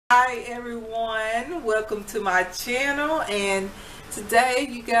Hi everyone, welcome to my channel, and today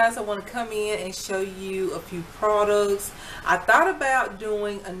you guys, I want to come in and show you a few products. I thought about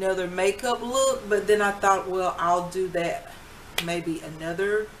doing another makeup look, but then I thought, well, I'll do that maybe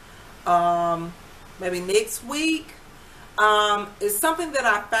maybe next week. It's something that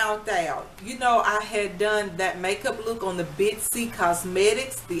I found out. You know, I had done that makeup look on the Bitsy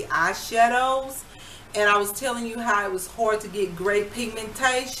Cosmetics, the eyeshadows, and I was telling you how it was hard to get great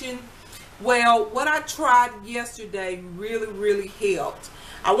pigmentation. Well, what I tried yesterday really helped.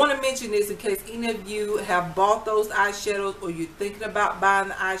 I want to mention this in case any of you have bought those eyeshadows or you're thinking about buying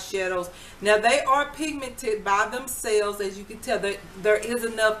the eyeshadows. Now, they are pigmented by themselves. As you can tell, there is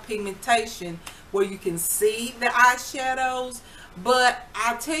enough pigmentation where you can see the eyeshadows. But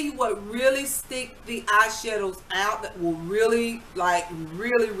I tell you what really stick the eyeshadows out, that will really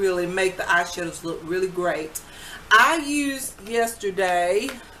make the eyeshadows look really great. I used yesterday,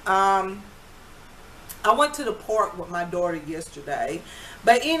 I went to the park with my daughter yesterday,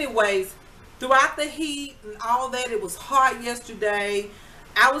 but anyways, throughout the heat and all that, it was hot yesterday.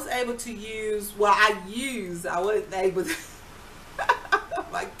 I was able to use, I wasn't able to oh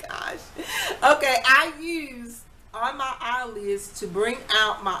my gosh. Okay, I used on my eyelids to bring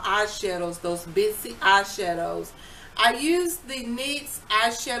out my eyeshadows, those Bitsy eyeshadows. I used the NYX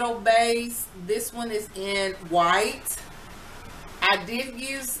eyeshadow base. This one is in white. I did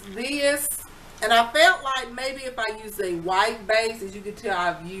use this, and I felt like maybe if I use a white base, as you can tell,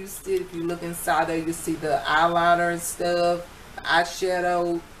 I've used it. If you look inside there, you see the eyeliner and stuff, the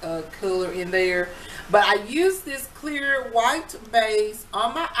eyeshadow color in there. But I used this clear white base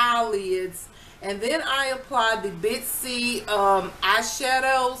on my eyelids, and then I applied the Bitsy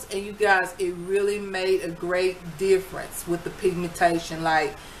eyeshadows, and you guys, it really made a great difference with the pigmentation.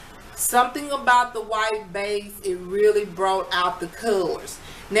 Like, something about the white base, it really brought out the colors.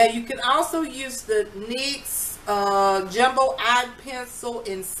 Now, you can also use the NYX Jumbo Eye Pencil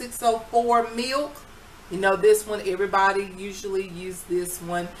in 604 Milk. You know, this one, everybody usually use this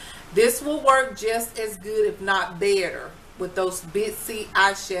one. This will work just as good, if not better, with those Bitsy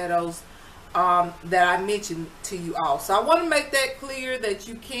eyeshadows that I mentioned to you all. So I want to make that clear that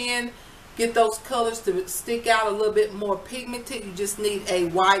you can get those colors to stick out a little bit more pigmented. You just need a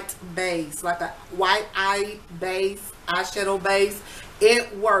white base, like a white eye base, eyeshadow base.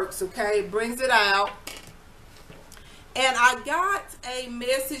 It works, okay? It brings it out. And I got a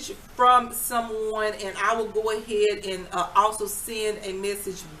message from someone, and I will go ahead and also send a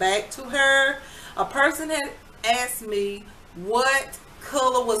message back to her. A person had asked me what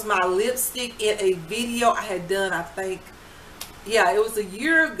color was my lipstick in a video I had done. I think, yeah, it was a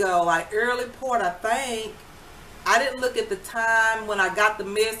year ago, like early part, I think. I didn't look at the time when I got the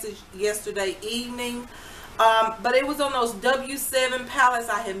message yesterday evening, but it was on those W7 palettes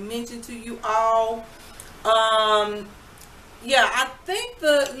I had mentioned to you all. Yeah, I think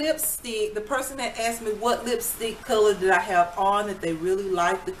the lipstick, the person had asked me what lipstick color did I have on, that they really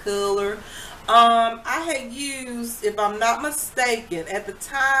liked the color. I had used, if I'm not mistaken, at the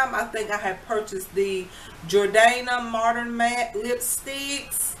time, I think I had purchased the Jordana Modern Matte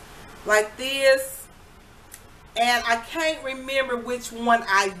lipsticks like this, and I can't remember which one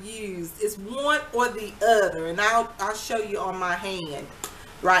I used. It's one or the other, and I'll show you on my hand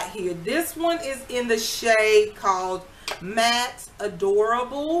right here. This one is in the shade called Matte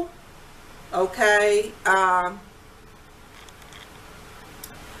Adorable. Okay,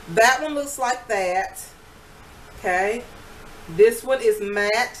 that one looks like that. Okay, this one is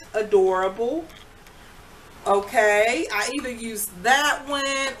Matte Adorable. Okay, I either use that one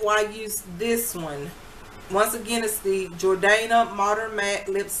or I use this one. Once again, it's the Jordana Modern Matte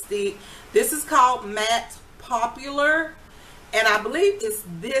lipstick. This is called Matte Popular, and I believe it's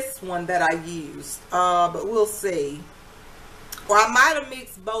this one that I used, but we'll see. Or I might have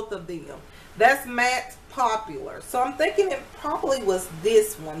mixed both of them. That's Matte Popular. So I'm thinking it probably was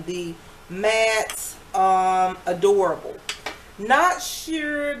this one, the Matte Adorable. Not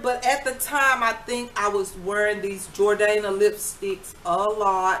sure, but at the time I think I was wearing these Jordana lipsticks a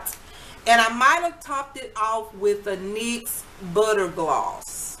lot. And I might have topped it off with a NYX Butter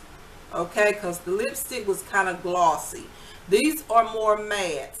Gloss. Okay, because the lipstick was kind of glossy. These are more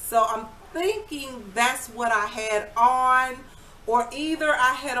matte. So I'm thinking that's what I had on. Or either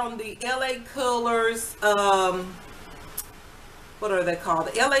I had on the LA Colors, what are they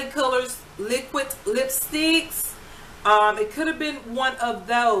called? The LA Colors liquid lipsticks. It could have been one of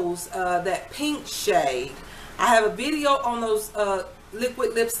those, that pink shade. I have a video on those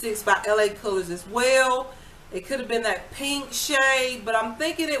liquid lipsticks by LA Colors as well. It could have been that pink shade, but I'm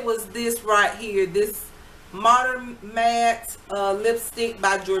thinking it was this right here, this Modern Matte lipstick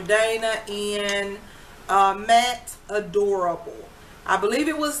by Jordana in Matte Adorable. I believe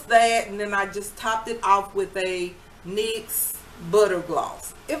it was that, and then I just topped it off with a NYX Butter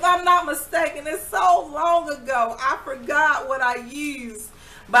Gloss. If I'm not mistaken, it's so long ago, I forgot what I used.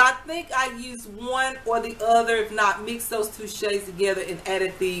 But I think I used one or the other, if not mixed those two shades together and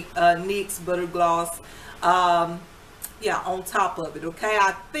added the NYX Butter Gloss, yeah, on top of it, okay?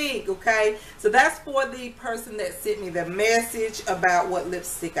 I think, okay? So that's for the person that sent me the message about what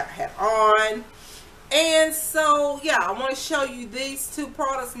lipstick I had on. And so, yeah, I want to show you these two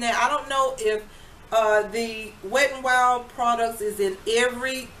products. Now, I don't know if the Wet n Wild products is in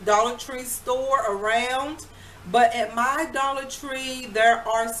every Dollar Tree store around, but at my Dollar Tree, there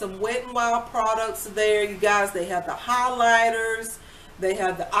are some Wet n Wild products there, you guys. They have the highlighters, they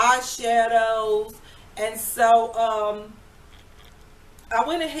have the eyeshadows, and so I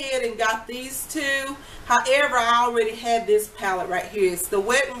went ahead and got these two. However, I already had this palette right here. It's the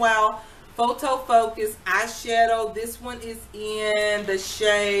Wet n Wild Photo Focus eyeshadow. This one is in the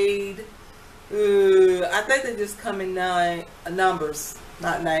shade, I think they just come in numbers,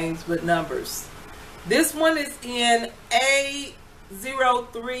 not names, but numbers. This one is in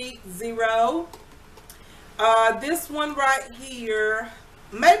A030. This one right here,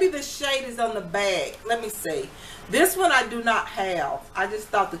 maybe the shade is on the back. Let me see. This one I do not have. I just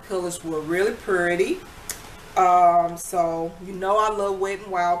thought the colors were really pretty. So you know I love Wet n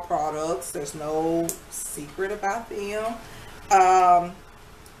Wild products. There's no secret about them.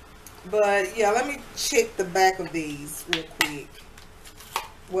 But yeah, let me check the back of these real quick.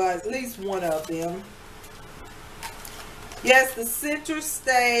 Well, at least one of them. Yes, the Center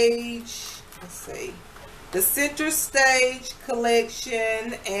Stage. Let's see. The Center Stage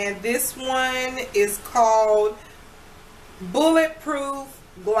collection, and this one is called Bulletproof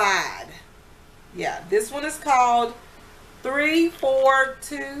Glide. Yeah, this one is called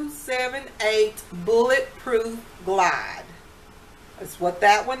 34278 Bulletproof Glide. That's what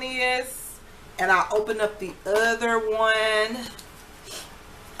that one is. And I'll open up the other one.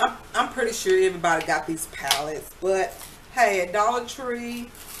 I'm pretty sure everybody got these palettes, but hey, at Dollar Tree,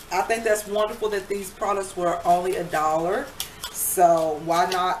 I think that's wonderful that these products were only $1. So why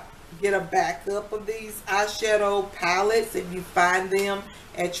not get a backup of these eyeshadow palettes if you find them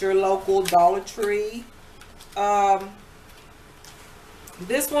at your local Dollar Tree.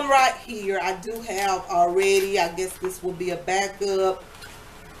 This one right here I do have already. I guess this will be a backup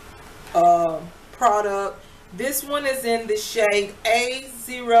product. This one is in the shade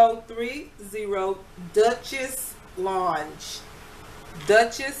A030 Duchess Lounge.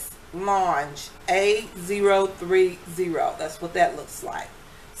 Duchess Lounge A030. That's what that looks like.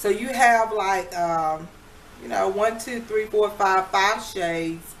 So you have like you know, 1, 2, 3, 4, 5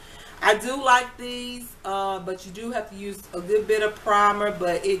 shades. I do like these, but you do have to use a good bit of primer,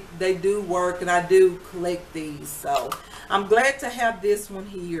 but they do work, and I do collect these. So I'm glad to have this one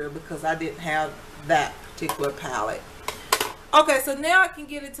here because I didn't have that particular palette. Okay, so now I can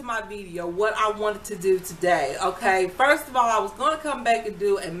get into my video, what I wanted to do today. Okay, first of all, I was going to come back and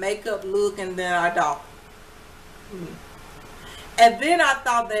do a makeup look, and then I thought, and then I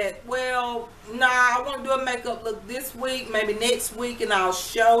thought that, well, nah, I want to do a makeup look this week, maybe next week, and I'll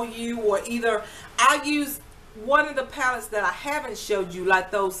show you, or either I'll use one of the palettes that I haven't showed you,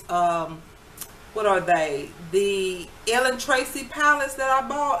 like those, what are they? The Ellen Tracy palettes that I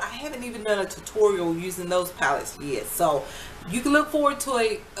bought. I haven't even done a tutorial using those palettes yet. So you can look forward to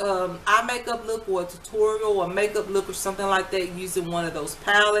a eye makeup look or a tutorial or makeup look or something like that using one of those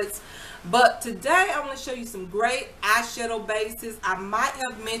palettes. But today I want to show you some great eyeshadow bases. I might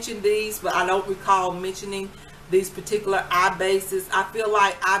have mentioned these, but I don't recall mentioning these particular eye bases. I feel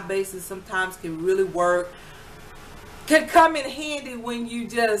like eye bases sometimes can really work, can come in handy when you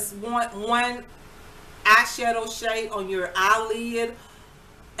just want one eyeshadow shade on your eyelid.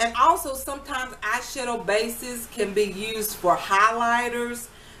 And also sometimes eyeshadow bases can be used for highlighters.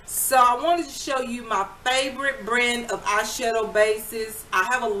 So I wanted to show you my favorite brand of eyeshadow bases. I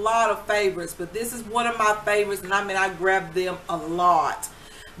have a lot of favorites, but this is one of my favorites, and I mean I grab them a lot.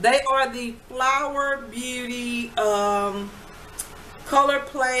 They are the Flower Beauty Color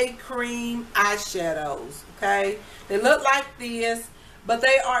Play Cream eyeshadows. Okay, they look like this, but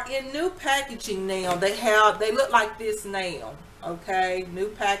they are in new packaging now. They look like this now. Okay, new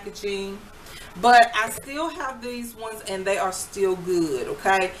packaging. But I still have these ones, and they are still good.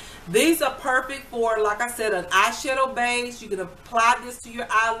 Okay, these are perfect for, like I said, an eyeshadow base. You can apply this to your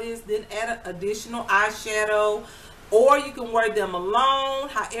eyelids, then add an additional eyeshadow, or you can wear them alone.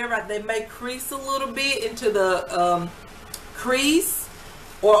 However, they may crease a little bit into the crease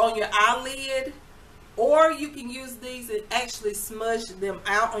or on your eyelid. Or you can use these and actually smudge them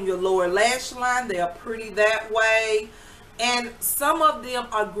out on your lower lash line. They are pretty that way. And some of them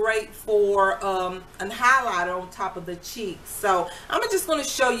are great for an highlighter on top of the cheeks. So I'm just going to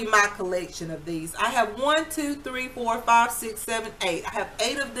show you my collection of these. I have 1, 2, 3, 4, 5, 6, 7, 8. I have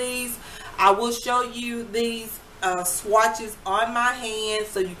 8 of these. I will show you these swatches on my hand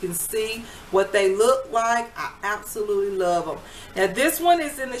so you can see what they look like. I absolutely love them. Now this one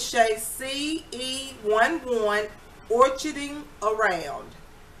is in the shade CE11, Orcharding Around.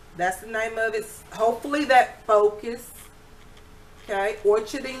 That's the name of it. Hopefully that focus. Okay,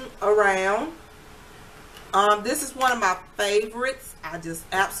 Orcharding Around. This is one of my favorites. I just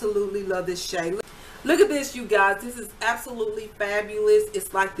absolutely love this shade. Look at this, you guys. This is absolutely fabulous.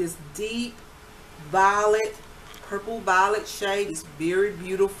 It's like this deep violet, purple violet shade. It's very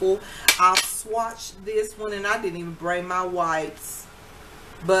beautiful. I'll swatch this one, and I didn't even braid my whites,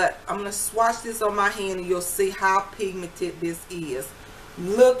 but I'm going to swatch this on my hand and you'll see how pigmented this is.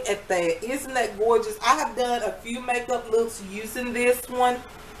 Look at that. Isn't that gorgeous? I have done a few makeup looks using this one.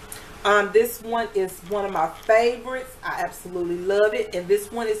 This one is one of my favorites. I absolutely love it. And this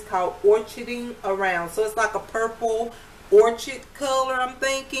one is called Orcharding Around. So it's like a purple orchid color, I'm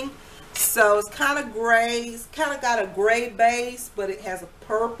thinking. So it's kind of gray. It's kind of got a gray base, but it has a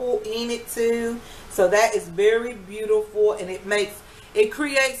purple in it too. So that is very beautiful, and it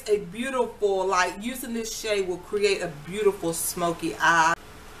creates a beautiful, like using this shade will create a beautiful smoky eye.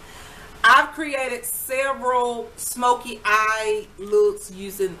 I've created several smoky eye looks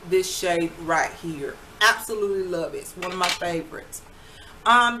using this shade right here. Absolutely love it. It's one of my favorites.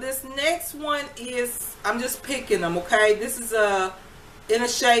 This next one is, I'm just picking them, okay? This is in a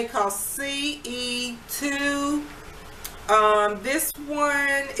shade called CE2. This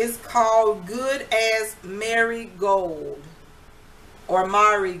one is called Good as Marigold. Or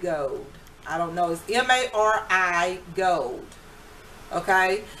Marigold. I don't know. It's M-A-R-I Gold.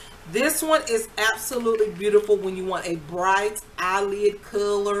 Okay. This one is absolutely beautiful when you want a bright eyelid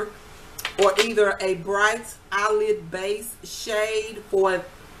color, or either a bright eyelid base shade for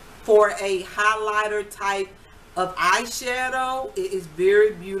a highlighter type of eyeshadow. It is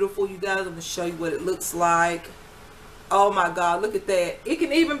very beautiful, you guys. I'm going to show you what it looks like. Oh my God, look at that. It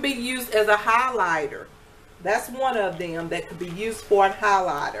can even be used as a highlighter. That's one of them that could be used for a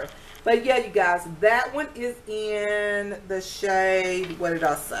highlighter. But yeah, you guys, that one is in the shade, what did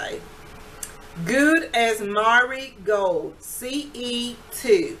I say? Good as Marigold,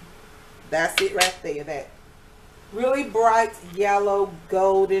 CE2. That's it right there. That really bright yellow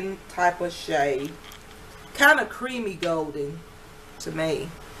golden type of shade. Kind of creamy golden to me.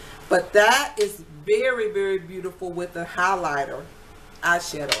 But that is very, very beautiful with a highlighter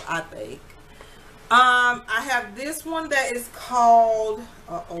eyeshadow, I think. I have this one that is called,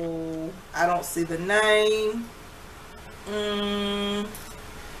 I don't see the name.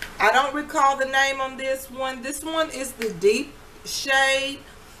 I don't recall the name on this one. This one is the deep shade.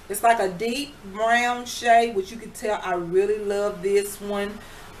 It's like a deep brown shade, which you can tell I really love this one.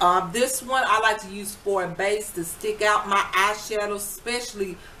 This one I like to use for a base to stick out my eyeshadows,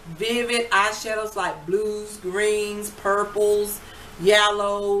 especially vivid eyeshadows like blues, greens, purples,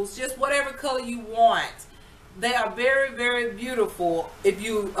 yellows, just whatever color you want. They are very, very beautiful. If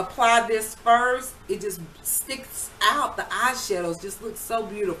you apply this first, it just sticks out. The eyeshadows just look so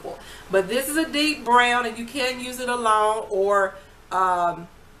beautiful. But this is a deep brown, and you can use it alone, or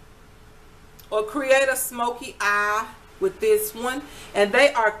create a smoky eye with this one. And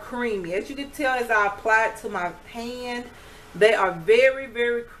they are creamy. As you can tell, as I apply it to my hand, they are very,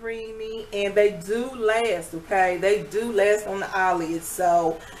 very creamy, and they do last, okay? They do last on the eyelids.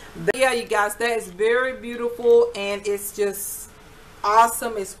 So, yeah, you guys, that is very beautiful, and it's just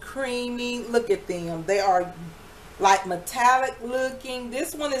awesome. It's creamy. Look at them. They are like metallic looking.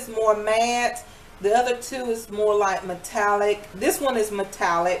 This one is more matte. The other two is more like metallic. This one is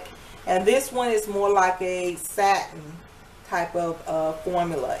metallic, and this one is more like a satin type of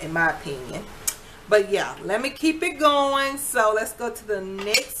formula, in my opinion. But yeah, let me keep it going. So let's go to the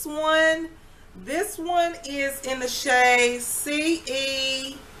next one. This one is in the shade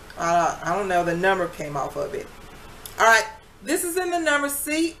CE. I don't know, the number came off of it. All right, this is in the number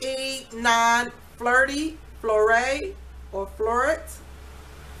CE9 Flirty Fleuret or Fleuret.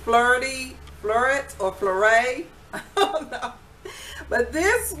 Flirty Fleuret or Fleuret. I don't know. But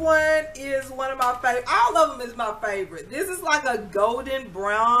this one is one of my favorite. All of them is my favorite. This is like a golden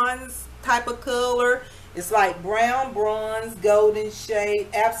bronze type of color. It's like brown bronze golden shade.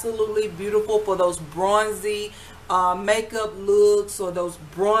 Absolutely beautiful for those bronzy makeup looks, or those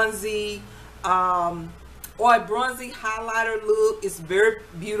bronzy or a bronzy highlighter look. It's very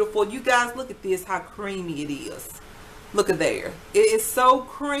beautiful. You guys, look at this, how creamy it is. Look at there. It is so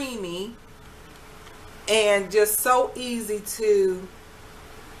creamy and just so easy to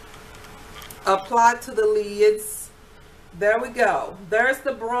apply to the lids. There we go. There's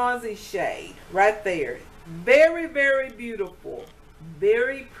the bronzy shade right there. Very, very beautiful.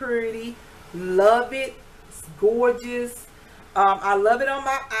 Very pretty. Love it. It's gorgeous. I love it on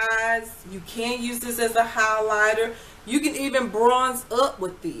my eyes. You can use this as a highlighter. You can even bronze up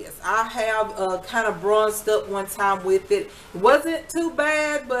with this. I have kind of bronzed up one time with it. It wasn't too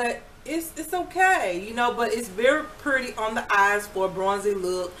bad, but it's okay, you know, but it's very pretty on the eyes for a bronzy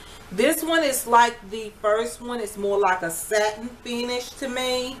look. This one is like the first one. It's more like a satin finish to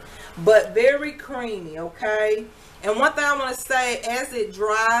me, but very creamy, okay? And one thing I want to say, as it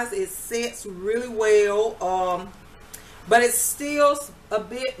dries, it sets really well, but it's still a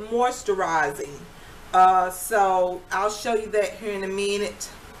bit moisturizing. So I'll show you that here in a minute.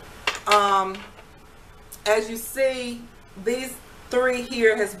 As you see, these three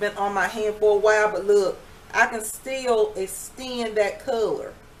here has been on my hand for a while, but look, I can still extend that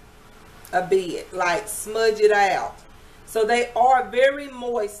color a bit, like smudge it out. So they are very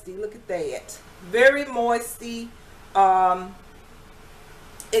moisty. Look at that, very moisty.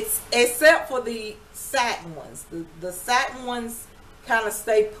 It's except for the satin ones. The satin ones kind of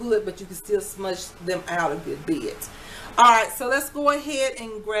stay put, but you can still smudge them out a good bit. All right, so let's go ahead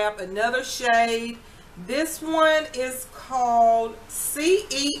and grab another shade. This one is called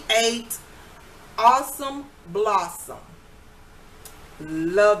CE8 Awesome Blossom.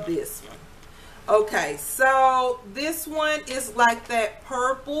 Love this one. Okay, so this one is like that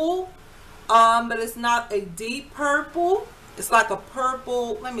purple, but it's not a deep purple. It's like a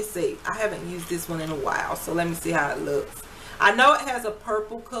purple. Let me see. I haven't used this one in a while, so let me see how it looks. I know it has a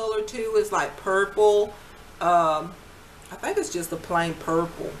purple color too. It's like purple. I think it's just a plain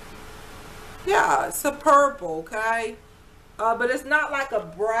purple. Yeah, it's a purple, okay? But it's not like a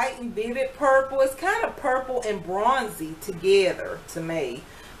bright and vivid purple. It's kind of purple and bronzy together to me.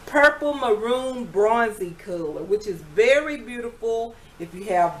 Purple maroon bronzy color, which is very beautiful if you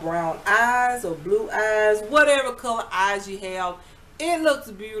have brown eyes or blue eyes, whatever color eyes you have. It looks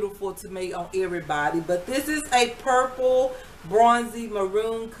beautiful to me on everybody. But this is a purple bronzy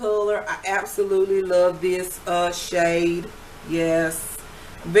maroon color. I absolutely love this shade. Yes,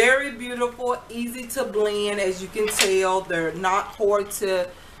 very beautiful, easy to blend. As you can tell, they're not hard to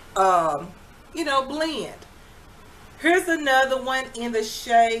you know, blend. Here's another one in the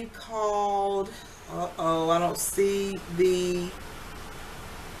shade called, I don't see the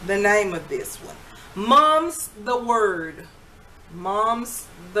name of this one. Mom's the Word. Mom's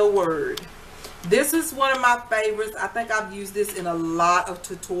the Word. This is one of my favorites. I think I've used this in a lot of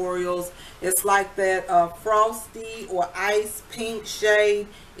tutorials. It's like that frosty or ice pink shade.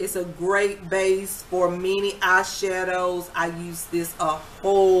 It's a great base for many eyeshadows. I use this a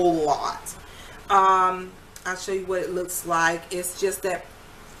whole lot. I'll show you what it looks like. It's just that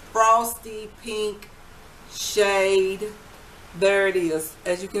frosty pink shade. There it is.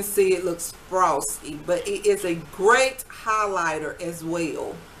 As you can see, it looks frosty, but it is a great highlighter as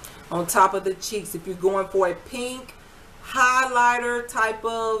well on top of the cheeks. If you're going for a pink highlighter type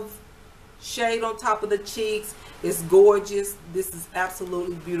of shade on top of the cheeks, it's gorgeous. This is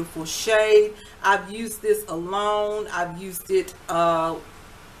absolutely beautiful shade. I've used this alone. I've used it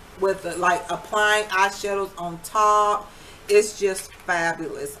with like applying eyeshadows on top. It's just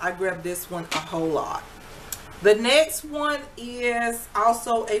fabulous. I grabbed this one a whole lot. The next one is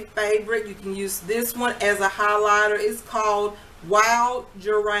also a favorite. You can use this one as a highlighter. It's called Wild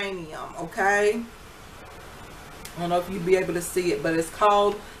Geranium, okay? I don't know if you'll be able to see it, but it's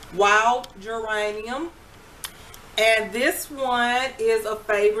called Wild Geranium. And this one is a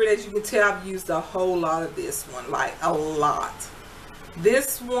favorite. As you can tell, I've used a whole lot of this one, like a lot.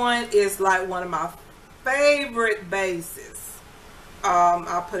 This one is like one of my favorite bases.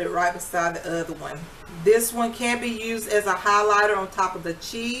 I'll put it right beside the other one. This one can be used as a highlighter on top of the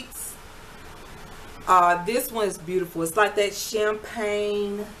cheeks. This one is beautiful. It's like that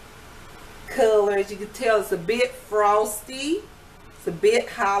champagne color. As you can tell, it's a bit frosty. It's a bit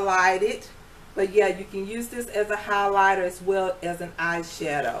highlighted. But yeah, you can use this as a highlighter as well as an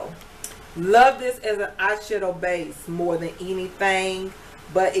eyeshadow. Love this as an eyeshadow base more than anything,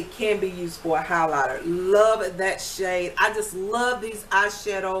 but it can be used for a highlighter. Love that shade. I just love these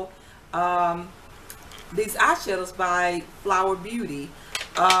eyeshadows by Flower Beauty.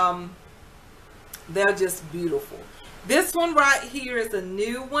 They're just beautiful. This one right here is a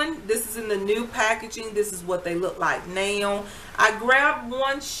new one. This is in the new packaging. This is what they look like now. I grabbed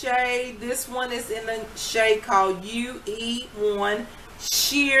one shade. This one is in the shade called UE1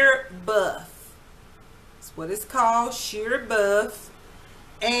 Sheer Buff. That's what it's called, Sheer Buff.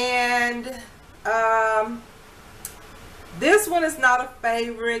 And this one is not a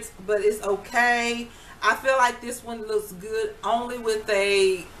favorite, but it's okay. I feel like this one looks good only with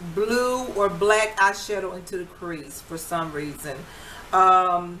a blue or black eyeshadow into the crease for some reason.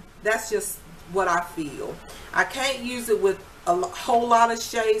 That's just what I feel. I can't use it with a whole lot of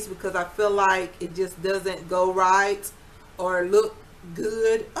shades because I feel like it just doesn't go right or look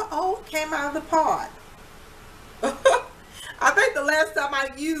good. Uh-oh, it came out of the pot. I think the last time I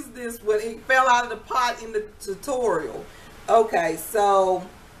used this when it fell out of the pot in the tutorial. Okay, so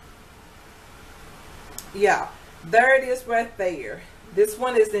yeah, there it is right there. This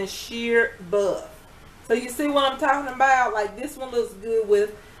one is in Sheer Buff. So you see what I'm talking about? Like, this one looks good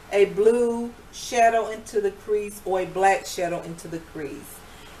with a blue shadow into the crease or a black shadow into the crease.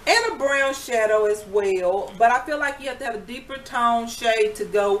 And a brown shadow as well. But I feel like you have to have a deeper tone shade to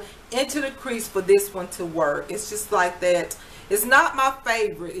go into the crease for this one to work. It's just like that. It's not my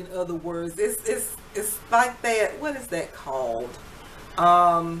favorite, in other words. It's like that. What is that called?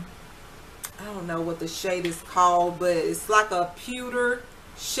 I don't know what the shade is called, but it's like a pewter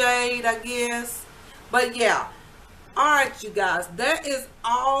shade, I guess. But yeah, all right, you guys, that is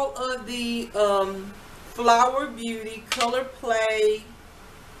all of the Flower Beauty Color Play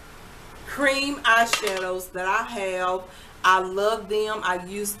cream eyeshadows that I have. I love them. I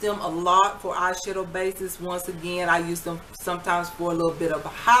use them a lot for eyeshadow bases. Once again, I use them sometimes for a little bit of a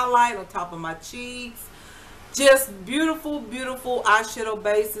highlight on top of my cheeks. Just beautiful, beautiful eyeshadow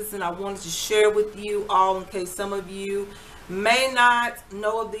bases, and I wanted to share with you all in case some of you may not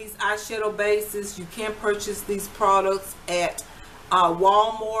know of these eyeshadow bases. You can purchase these products at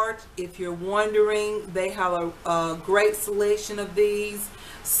Walmart. If you're wondering, they have a great selection of these.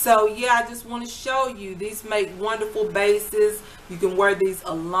 So yeah, I just want to show you, these make wonderful bases. You can wear these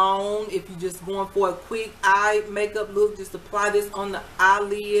alone. If you're just going for a quick eye makeup look, just apply this on the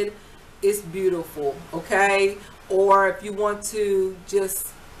eyelid. It's beautiful, okay? Or if you want to just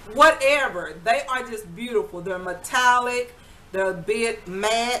whatever, they are just beautiful. They're metallic, they're a bit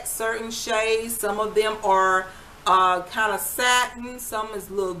matte, certain shades. Some of them are kind of satin, some is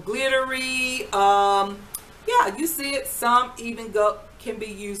a little glittery. Yeah, you see it. Some even can be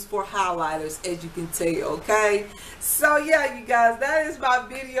used for highlighters, as you can tell, okay? So yeah, you guys, that is my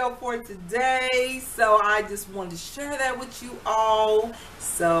video for today. So I just wanted to share that with you all.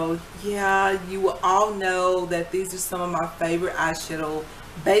 So yeah, you will all know that these are some of my favorite eyeshadow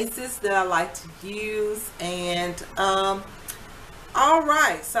bases that I like to use. And all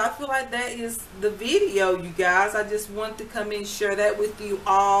right, so I feel like that is the video, you guys. I just wanted to come in and share that with you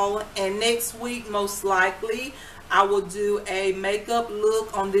all. And next week, most likely, I will do a makeup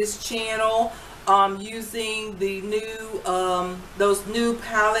look on this channel using the new those new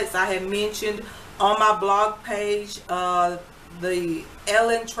palettes I had mentioned on my blog page, the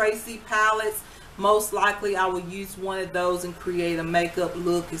Ellen Tracy palettes. Most likely I will use one of those and create a makeup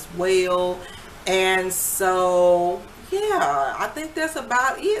look as well. And so yeah, I think that's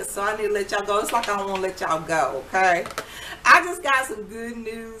about it. So I need to let y'all go. It's like I don't want to let y'all go, okay? I just got some good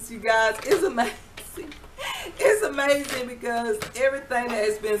news, you guys. It's amazing. It's amazing because everything that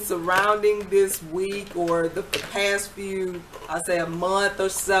has been surrounding this week or the past few, I say a month or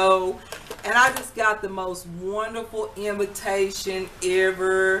so, and I just got the most wonderful invitation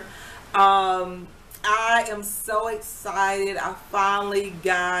ever. I am so excited. I finally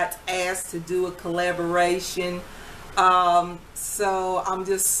got asked to do a collaboration. So I'm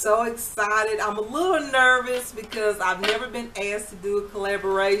just so excited. I'm a little nervous because I've never been asked to do a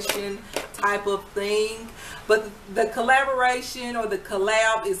collaboration type of thing, but the collaboration or the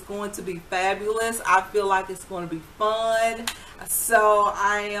collab is going to be fabulous. I feel like it's going to be fun. So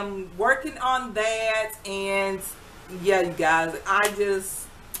I am working on that, and yeah, you guys,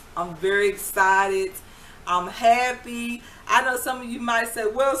 I'm very excited. I'm happy. I know some of you might say,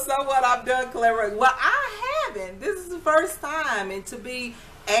 well, so what, I've done collaboration. Well, I haven't. This is the first time. And to be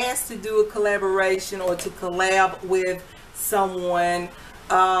asked to do a collaboration or to collab with someone,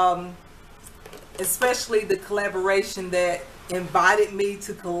 especially the collaboration that invited me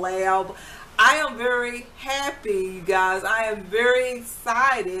to collab, I am very happy, you guys. I am very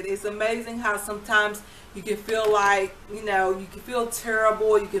excited. It's amazing how sometimes you can feel like, you know, you can feel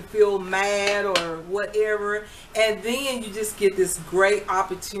terrible, you can feel mad or whatever, and then you just get this great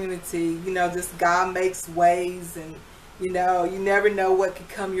opportunity. You know, just God makes ways, and You know, you never know what could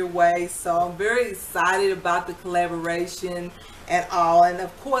come your way. So I'm very excited about the collaboration and all. And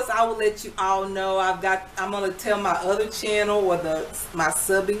of course, I will let you all know. I'm gonna tell my other channel, or my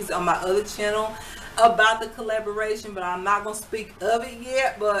subbies on my other channel, about the collaboration, but I'm not gonna speak of it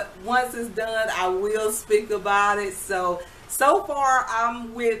yet. But once it's done, I will speak about it. So far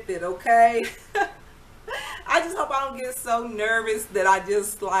I'm with it, okay? I just hope I don't get so nervous that I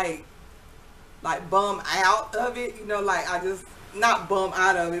just like bum out of it, you know, like I just not bum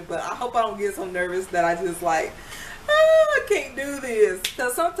out of it, but I hope I don't get so nervous that I just like, oh, I can't do this.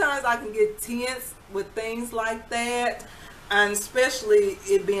 Because sometimes I can get tense with things like that, and especially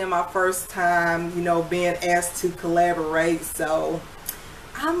it being my first time, you know, being asked to collaborate. So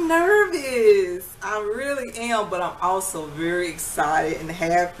I'm nervous, I really am, but I'm also very excited and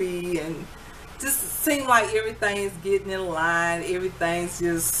happy, and just seem like everything's getting in line, everything's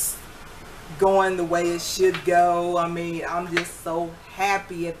just going the way it should go. I mean, I'm just so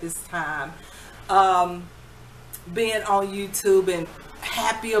happy at this time, being on YouTube, and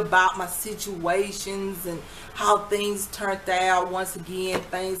happy about my situations and how things turned out. Once again,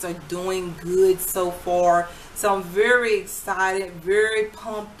 things are doing good so far, so I'm very excited, very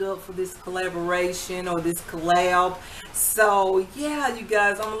pumped up for this collaboration, or this collab. So yeah, you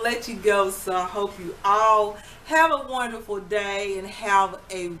guys, I'm gonna let you go. So I hope you all have a wonderful day and have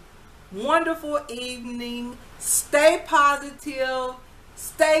a wonderful evening. Stay positive,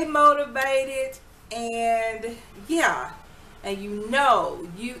 stay motivated, and yeah, and you know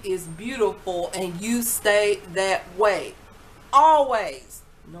you is beautiful, and you stay that way always.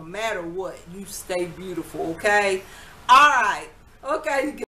 No matter what, you stay beautiful, okay? All right, okay.